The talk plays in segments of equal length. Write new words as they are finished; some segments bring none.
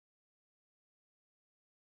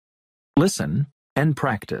Listen and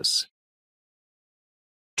practice.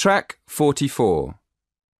 Track 44.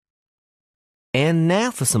 And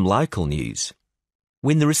now for some local news.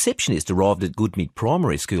 When the receptionist arrived at Goodmead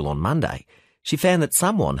Primary School on Monday, she found that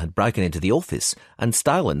someone had broken into the office and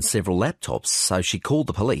stolen several laptops, so she called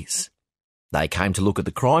the police. They came to look at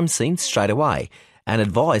the crime scene straight away and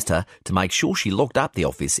advised her to make sure she locked up the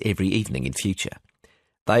office every evening in future.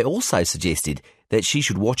 They also suggested that she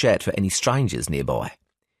should watch out for any strangers nearby.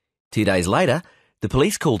 2 days later, the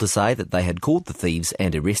police called to say that they had caught the thieves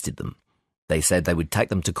and arrested them. They said they would take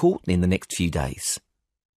them to court in the next few days.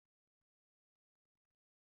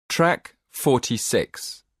 Track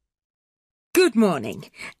 46. Good morning.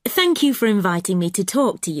 Thank you for inviting me to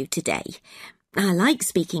talk to you today. I like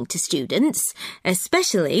speaking to students,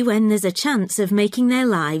 especially when there's a chance of making their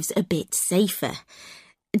lives a bit safer.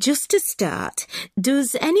 Just to start,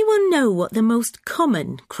 does anyone know what the most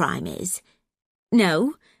common crime is?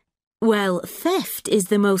 No? Well, theft is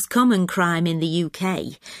the most common crime in the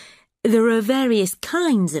UK. There are various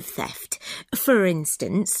kinds of theft. For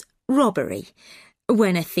instance, robbery.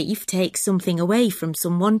 When a thief takes something away from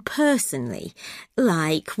someone personally,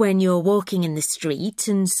 like when you're walking in the street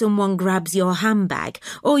and someone grabs your handbag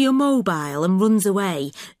or your mobile and runs away,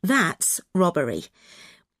 that's robbery.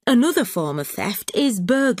 Another form of theft is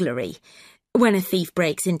burglary, when a thief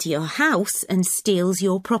breaks into your house and steals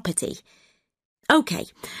your property. OK,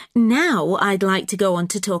 now I'd like to go on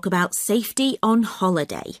to talk about safety on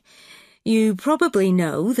holiday. You probably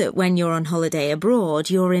know that when you're on holiday abroad,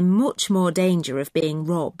 you're in much more danger of being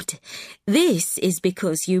robbed. This is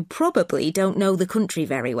because you probably don't know the country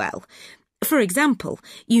very well. For example,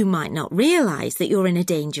 you might not realise that you're in a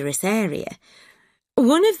dangerous area.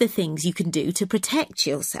 One of the things you can do to protect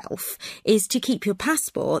yourself is to keep your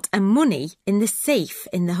passport and money in the safe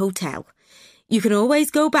in the hotel. You can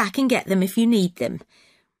always go back and get them if you need them.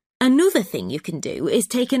 Another thing you can do is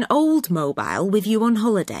take an old mobile with you on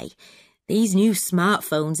holiday. These new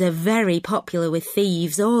smartphones are very popular with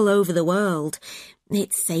thieves all over the world.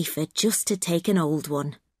 It's safer just to take an old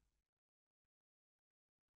one.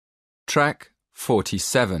 Track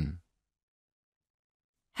 47.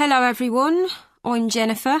 Hello everyone, I'm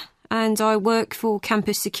Jennifer and I work for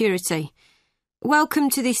Campus Security. Welcome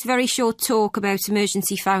to this very short talk about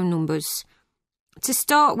emergency phone numbers. To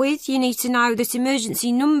start with, you need to know that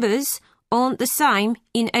emergency numbers aren't the same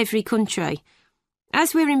in every country.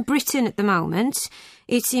 As we're in Britain at the moment,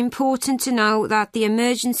 it's important to know that the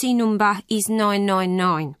emergency number is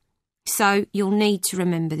 999, so you'll need to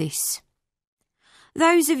remember this.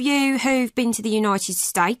 Those of you who've been to the United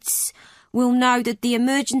States will know that the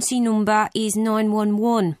emergency number is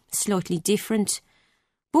 911, slightly different.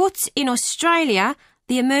 But in Australia,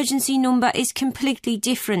 the emergency number is completely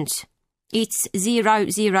different. It's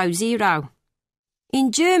 000.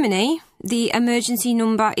 In Germany, the emergency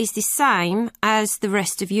number is the same as the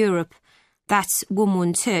rest of Europe. That's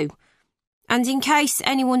 112. And in case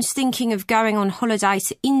anyone's thinking of going on holiday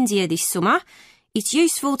to India this summer, it's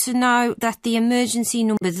useful to know that the emergency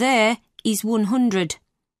number there is 100.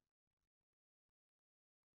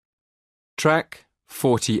 Track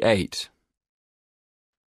 48.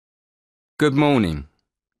 Good morning.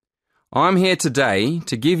 I'm here today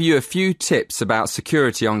to give you a few tips about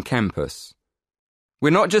security on campus. We're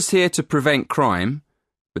not just here to prevent crime,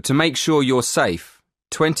 but to make sure you're safe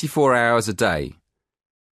 24 hours a day.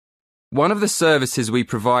 One of the services we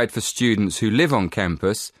provide for students who live on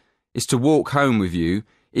campus is to walk home with you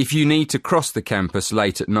if you need to cross the campus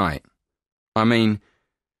late at night. I mean,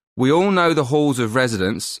 we all know the halls of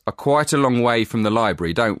residence are quite a long way from the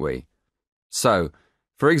library, don't we? So,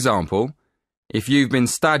 for example, if you've been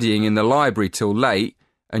studying in the library till late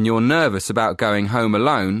and you're nervous about going home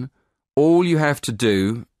alone, all you have to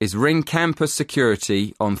do is ring campus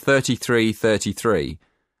security on 3333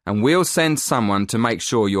 and we'll send someone to make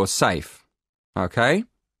sure you're safe. OK?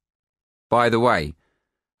 By the way,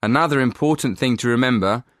 another important thing to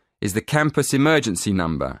remember is the campus emergency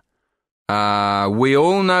number. We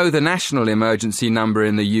all know the national emergency number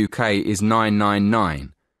in the UK is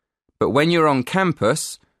 999, but when you're on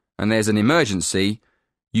campus and there's an emergency,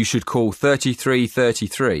 you should call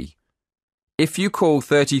 3333. If you call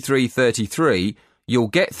 3333, you'll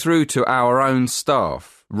get through to our own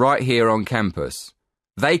staff right here on campus.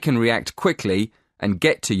 They can react quickly and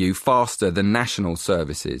get to you faster than national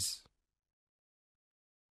services.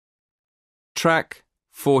 Track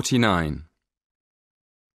 49.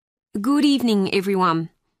 Good evening,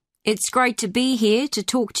 everyone. It's great to be here to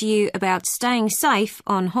talk to you about staying safe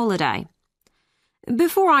on holiday.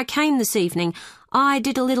 Before I came this evening, I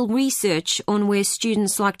did a little research on where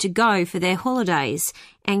students like to go for their holidays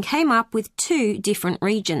and came up with 2 different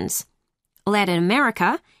regions. Latin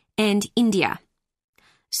America, and India.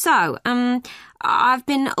 So, I've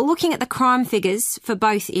been looking at the crime figures for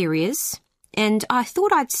both areas, and I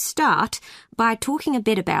thought I'd start by talking a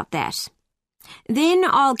bit about that. Then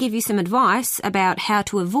I'll give you some advice about how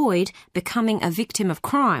to avoid becoming a victim of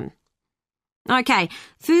crime. Okay,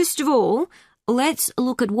 first of all, let's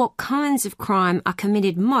look at what kinds of crime are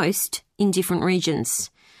committed most in different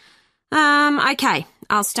regions. Okay,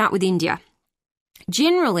 I'll start with India.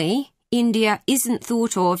 Generally, India isn't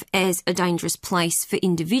thought of as a dangerous place for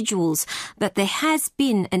individuals, but there has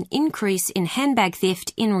been an increase in handbag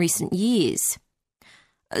theft in recent years.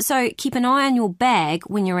 So keep an eye on your bag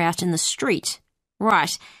when you're out in the street.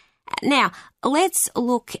 Right. Now, let's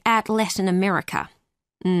look at Latin America.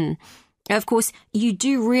 Of course, you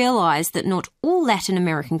do realise that not all Latin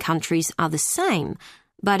American countries are the same,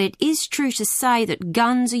 but it is true to say that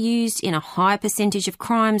guns are used in a high percentage of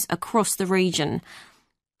crimes across the region.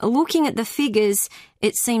 Looking at the figures,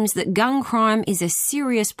 it seems that gun crime is a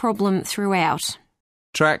serious problem throughout.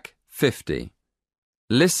 Track 50.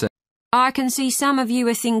 Listen. I can see some of you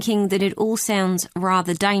are thinking that it all sounds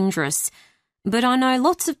rather dangerous, but I know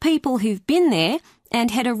lots of people who've been there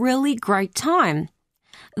and had a really great time.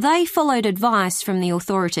 They followed advice from the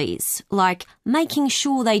authorities, like making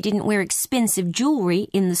sure they didn't wear expensive jewellery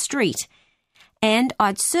in the street. And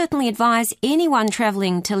I'd certainly advise anyone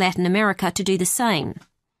travelling to Latin America to do the same.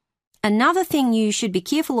 Another thing you should be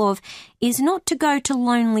careful of is not to go to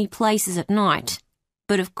lonely places at night.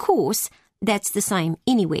 But of course, that's the same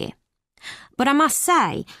anywhere. But I must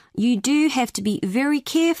say, you do have to be very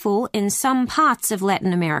careful in some parts of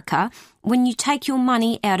Latin America when you take your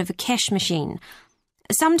money out of a cash machine.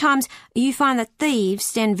 Sometimes you find that thieves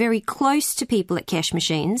stand very close to people at cash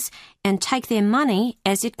machines and take their money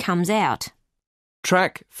as it comes out.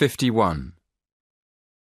 Track 51.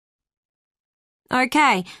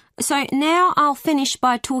 Okay, so now I'll finish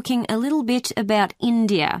by talking a little bit about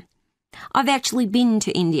India. I've actually been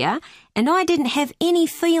to India, and I didn't have any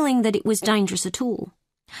feeling that it was dangerous at all.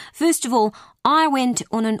 First of all, I went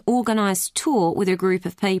on an organised tour with a group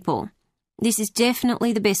of people. This is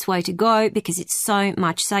definitely the best way to go because it's so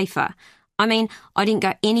much safer. I mean, I didn't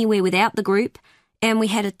go anywhere without the group, and we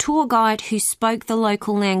had a tour guide who spoke the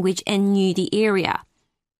local language and knew the area.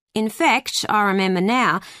 In fact, I remember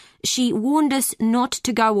now, she warned us not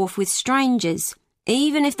to go off with strangers,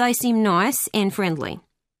 even if they seem nice and friendly.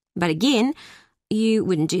 But again, you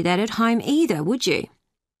wouldn't do that at home either, would you?